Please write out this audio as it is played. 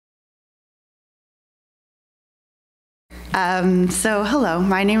Hello,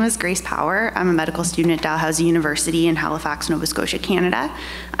 my name is Grace Power. I'm a medical student at Dalhousie University in Halifax, Nova Scotia, Canada.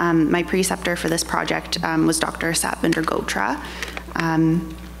 My preceptor for this project was Dr. Satvinder Gotra.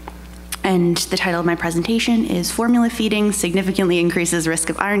 And the title of my presentation is Formula Feeding Significantly Increases Risk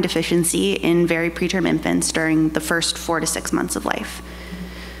of Iron Deficiency in Very Preterm Infants During the First 4 to 6 Months of Life.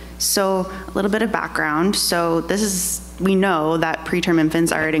 So a little bit of background. We know that preterm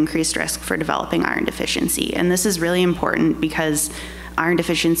infants are at increased risk for developing iron deficiency. And this is really important because iron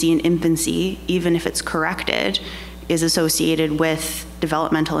deficiency in infancy, even if it's corrected, is associated with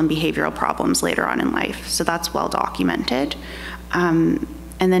developmental and behavioral problems later on in life. So that's well documented. And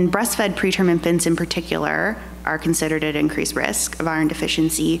then breastfed preterm infants in particular are considered at increased risk of iron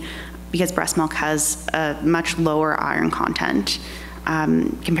deficiency because breast milk has a much lower iron content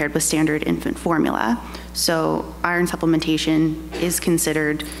compared with standard infant formula. So iron supplementation is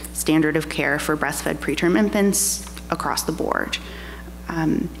considered standard of care for breastfed preterm infants across the board.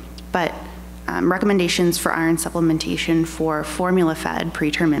 But recommendations for iron supplementation for formula-fed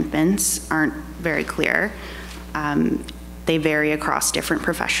preterm infants aren't very clear. They vary across different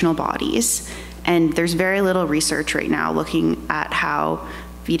professional bodies, and there's very little research right now looking at how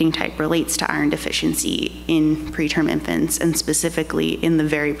feeding type relates to iron deficiency in preterm infants, and specifically in the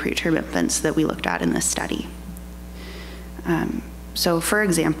very preterm infants that we looked at in this study. So for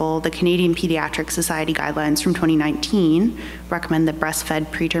example, the Canadian Pediatric Society guidelines from 2019 recommend that breastfed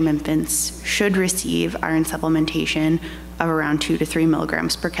preterm infants should receive iron supplementation of around 2 to 3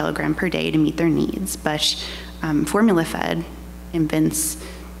 milligrams per kilogram per day to meet their needs. But formula-fed infants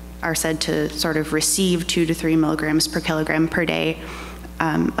are said to sort of receive 2 to 3 milligrams per kilogram per day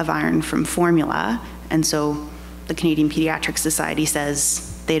of iron from formula, and so the Canadian Pediatric Society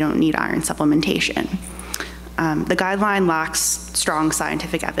says they don't need iron supplementation. The guideline lacks strong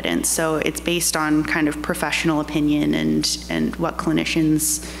scientific evidence, so it's based on kind of professional opinion and what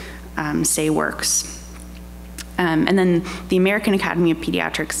clinicians say works. And then the American Academy of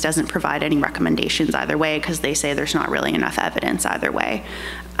Pediatrics doesn't provide any recommendations either way because they say there's not really enough evidence either way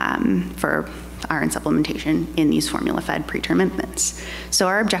for iron supplementation in these formula-fed preterm infants. So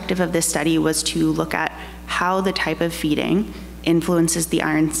our objective of this study was to look at how the type of feeding influences the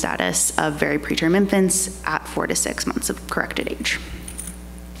iron status of very preterm infants at 4 to 6 months of corrected age.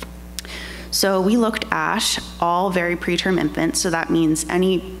 So we looked at all very preterm infants, so that means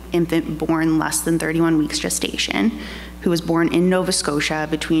any infant born less than 31 weeks gestation who was born in Nova Scotia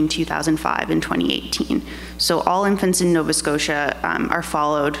between 2005 and 2018. So all infants in Nova Scotia are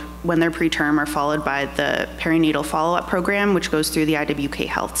followed, when they're preterm, are followed by the perinatal follow-up program, which goes through the IWK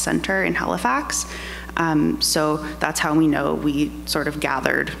Health Center in Halifax. So that's how we know we sort of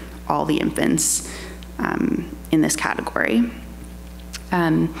gathered all the infants in this category.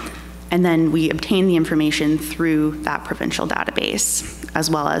 And then we obtained the information through that provincial database, as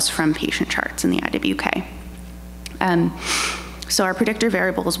well as from patient charts in the IWK. So our predictor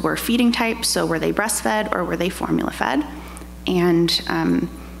variables were feeding type, so were they breastfed or were they formula-fed, and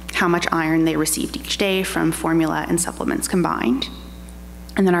how much iron they received each day from formula and supplements combined.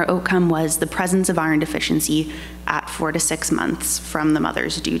 And then our outcome was the presence of iron deficiency at 4 to 6 months from the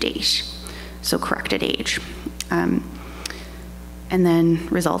mother's due date, so corrected age. And then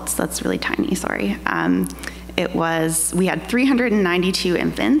results, that's really tiny, sorry. We had 392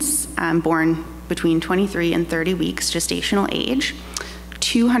 infants born between 23 and 30 weeks gestational age.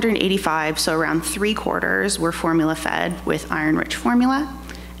 285, so around 3/4, were formula-fed with iron-rich formula.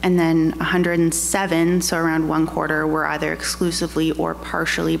 And then 107, so around 1/4, were either exclusively or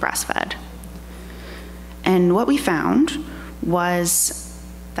partially breastfed. And what we found was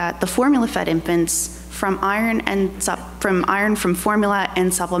that the formula-fed infants from iron from formula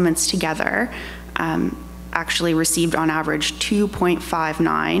and supplements together actually received on average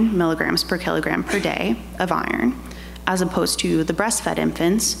 2.59 milligrams per kilogram per day of iron, as opposed to the breastfed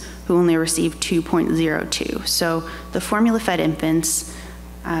infants who only received 2.02. So the formula-fed infants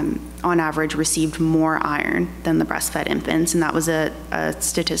on average received more iron than the breastfed infants, and that was a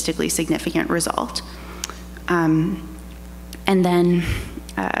statistically significant result. And then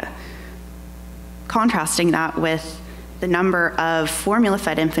contrasting that with the number of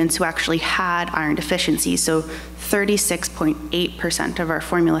formula-fed infants who actually had iron deficiency, so 36.8% of our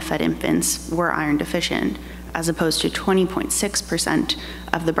formula-fed infants were iron deficient, as opposed to 20.6%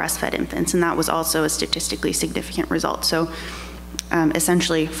 of the breastfed infants, and that was also a statistically significant result. So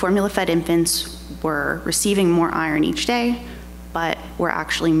essentially, formula-fed infants were receiving more iron each day, but were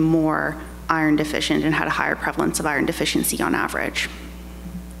actually more iron deficient and had a higher prevalence of iron deficiency on average.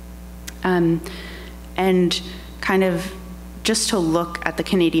 And kind of just to look at the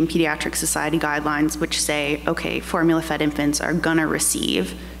Canadian Pediatric Society guidelines, which say, okay, formula-fed infants are gonna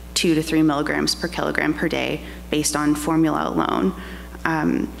receive 2 to 3 milligrams per kilogram per day based on formula alone.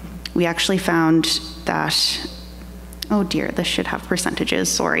 We actually found that, oh dear, this should have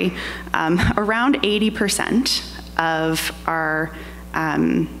percentages, sorry. Around 80% of our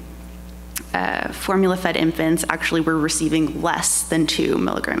formula-fed infants actually were receiving less than 2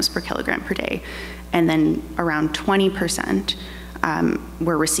 milligrams per kilogram per day. And then around 20%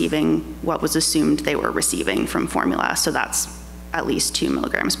 were receiving what was assumed they were receiving from formula, so that's at least 2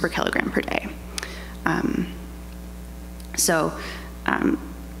 milligrams per kilogram per day.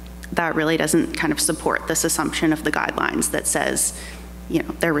 That really doesn't kind of support this assumption of the guidelines that says, you know,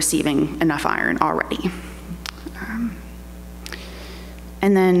 they're receiving enough iron already.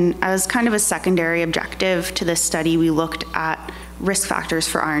 And then as kind of a secondary objective to this study, we looked at risk factors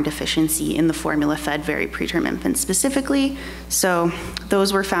for iron deficiency in the formula-fed very preterm infants specifically. So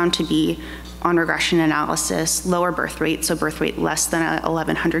those were found to be, on regression analysis, lower birth weight, so birth weight less than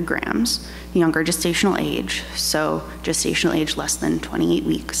 1,100 grams, younger gestational age, so gestational age less than 28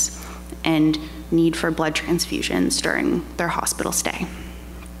 weeks, and need for blood transfusions during their hospital stay.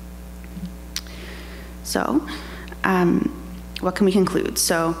 So, what can we conclude?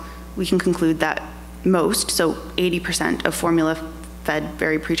 So we can conclude that most, so 80% of formula-fed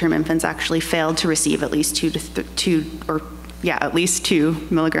very preterm infants actually failed to receive at least 2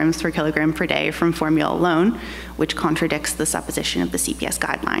 milligrams per kilogram per day from formula alone, which contradicts the supposition of the CPS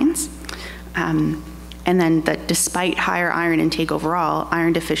guidelines. And then that despite higher iron intake overall,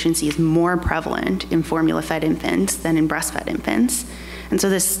 iron deficiency is more prevalent in formula-fed infants than in breastfed infants. And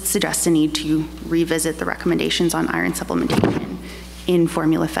so this suggests a need to revisit the recommendations on iron supplementation in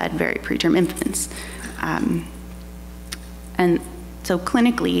formula-fed very preterm infants. And so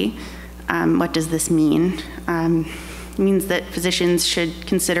clinically, what does this mean? It means that physicians should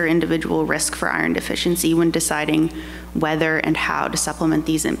consider individual risk for iron deficiency when deciding whether and how to supplement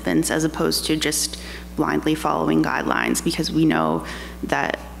these infants, as opposed to just blindly following guidelines, because we know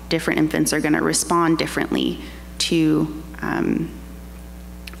that different infants are going to respond differently to iron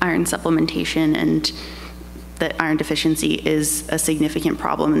supplementation, and that iron deficiency is a significant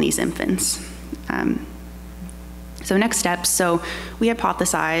problem in these infants. So next steps, so we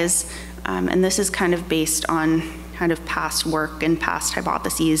hypothesize, and this is kind of based on kind of past work and past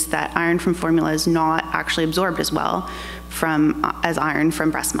hypotheses, that iron from formula is not actually absorbed as well as iron from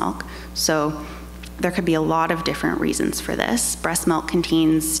breast milk. So there could be a lot of different reasons for this. Breast milk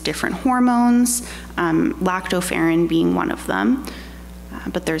contains different hormones, lactoferrin being one of them,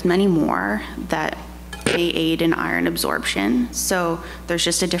 but there's many more that may aid in iron absorption. So there's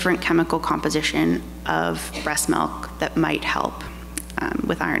just a different chemical composition of breast milk that might help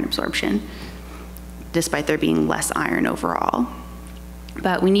with iron absorption, despite there being less iron overall.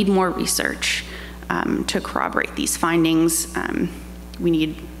 But we need more research to corroborate these findings. We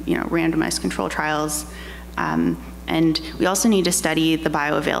need, randomized control trials, and we also need to study the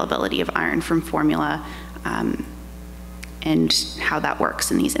bioavailability of iron from formula and how that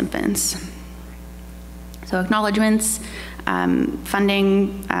works in these infants. So acknowledgements,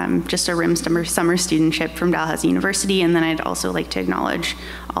 funding, just a RIM summer studentship from Dalhousie University, and then I'd also like to acknowledge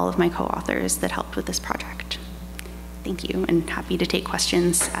all of my co-authors that helped with this project. Thank you, and happy to take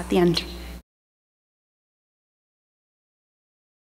questions at the end.